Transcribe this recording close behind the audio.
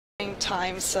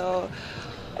time, so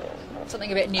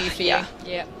something a bit new for you.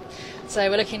 Yeah. So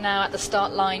we're looking now at the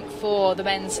start line for the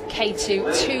men's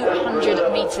K2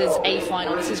 200 metres A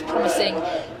final. This is promising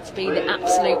to be the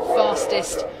absolute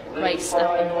fastest race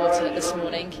out in the water this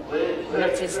morning. And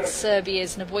that is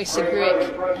Serbia's Nebojša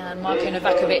Grujić and Marko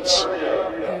Novaković,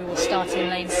 who will start in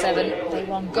lane 7. They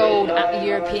won gold at the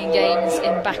European Games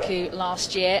in Baku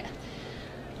last year.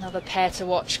 Another pair to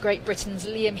watch, Great Britain's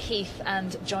Liam Heath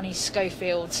and Johnny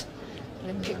Schofield,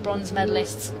 Olympic bronze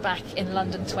medalists back in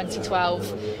London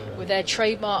 2012, with their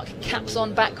trademark caps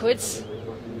on backwards.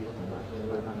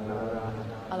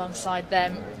 Alongside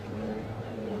them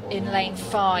in lane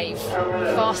 5,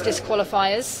 fastest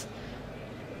qualifiers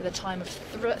with a time of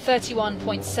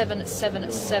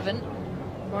 31.777,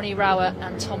 Ronnie Rauer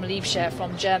and Tom Liebscher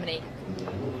from Germany.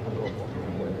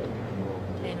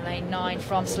 In lane 9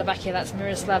 from Slovakia, that's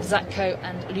Miroslav Zatko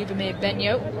and Ljubomir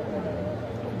Benjo.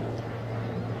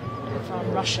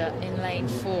 From Russia in lane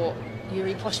 4,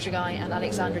 Yuri Postrigai and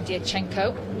Alexandra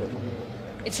Diachenko.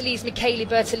 Italy's Michele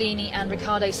Bertolini and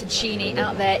Riccardo Ciccini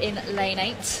out there in lane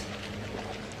 8.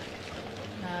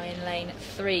 Now in lane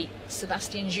 3,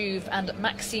 Sébastien Jouve and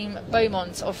Maxime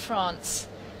Beaumont of France.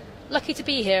 Lucky to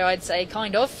be here, I'd say,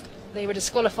 kind of. They were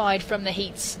disqualified from the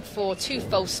heats for 2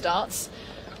 false starts,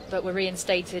 but were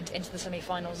reinstated into the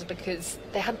semi-finals because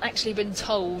they hadn't actually been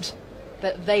told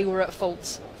that they were at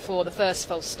fault for the first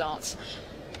false start,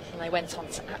 and they went on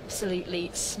to absolutely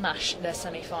smash their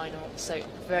semi-final. So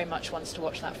very much wants to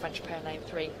watch that French pair in lane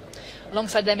 3.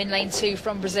 Alongside them in lane 2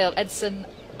 from Brazil, Edson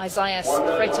Isaias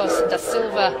Freitas da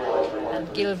Silva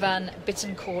and Gilvan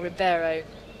Bittencourt Ribeiro.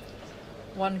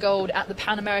 Won gold at the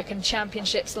Pan American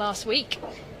Championships last week.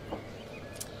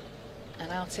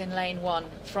 And out in lane 1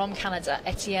 from Canada,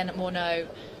 Etienne Morneau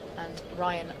and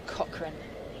Ryan Cochran.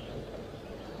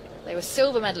 They were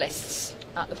silver medalists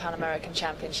at the Pan American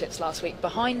Championships last week,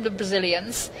 behind the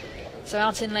Brazilians. So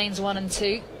out in lanes 1 and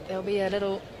 2, there'll be a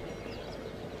little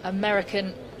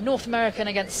North American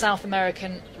against South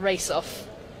American race-off.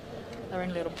 They're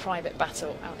in a little private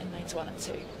battle out in lanes 1 and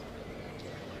 2.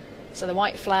 So the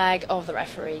white flag of the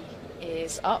referee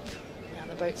is up, and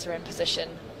the boats are in position.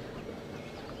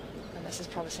 And this is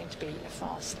promising to be a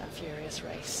fast and furious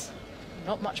race.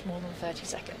 Not much more than 30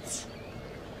 seconds.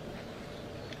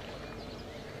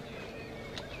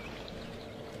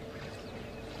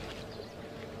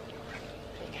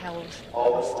 Held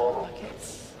the start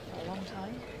buckets for a long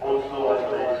time.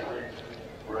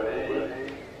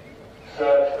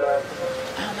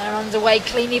 And they're underway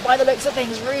cleanly by the looks of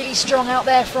things. Really strong out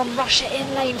there from Russia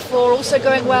in lane 4. Also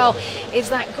going well is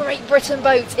that Great Britain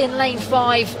boat in lane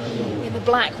 5 in the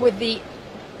black with the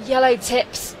yellow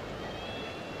tips.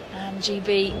 And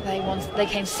GB, they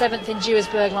came 7th in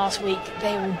Duisburg last week.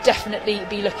 They will definitely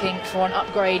be looking for an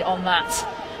upgrade on that.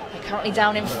 Currently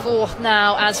down in 4th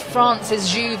now, as France's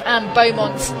Jouve and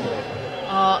Beaumont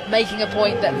are making a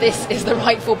point that this is the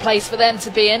rightful place for them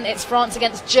to be in. It's France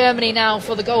against Germany now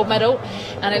for the gold medal,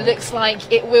 and it looks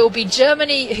like it will be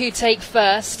Germany who take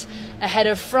first, ahead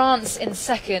of France in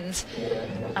 2nd,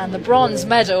 and the bronze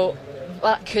medal,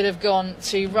 that could have gone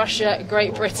to Russia,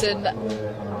 Great Britain,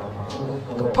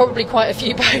 probably quite a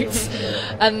few boats,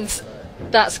 and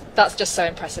that's just so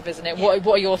impressive, isn't it? What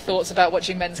are your thoughts about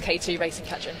watching men's K2 racing,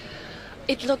 Katrin?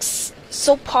 it looks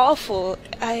so powerful.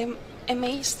 I'm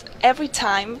amazed every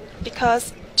time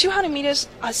because 200 meters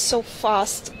are so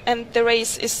fast and the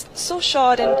race is so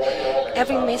short, and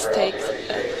every mistake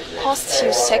costs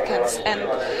you seconds, and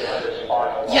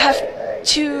you have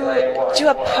to do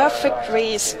a perfect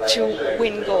race to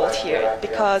win gold here,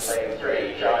 because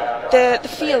the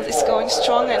field is going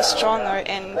stronger and stronger,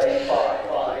 and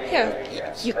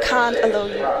you can't allow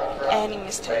any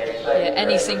mistake. Yeah,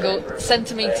 any single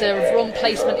centimetre of wrong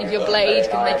placement of your blade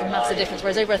can make a massive difference,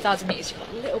 whereas over 1,000 metres you've got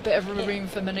a little bit of room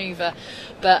for manoeuvre.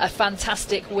 But a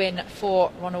fantastic win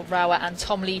for Ronald Rauer and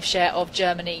Tom Liebscher of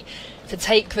Germany to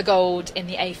take the gold in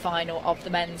the A final of the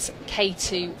men's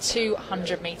K2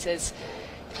 200 metres,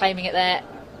 claiming it there.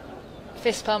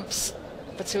 Fist pumps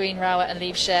between Rauer and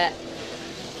Liebscher.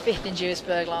 5th in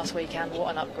Duisburg last weekend, what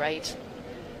an upgrade.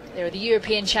 They were the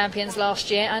European champions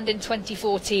last year and in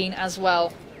 2014 as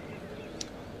well.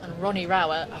 And Ronnie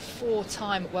Rauer, a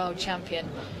 4-time world champion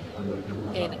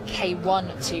in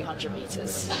K1 200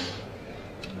 metres.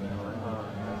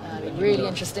 It'll be really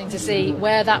interesting to see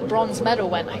where that bronze medal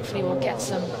went. Hopefully we'll get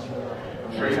some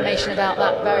information about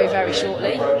that very, very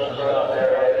shortly.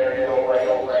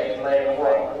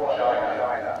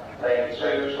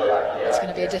 It's going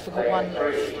to be a difficult one.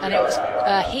 And it was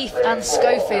Heath and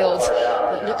Schofield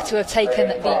that looked to have taken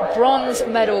the bronze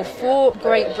medal for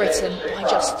Great Britain by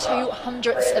just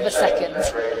 0.02 of a second.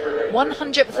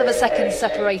 100th of a second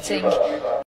separating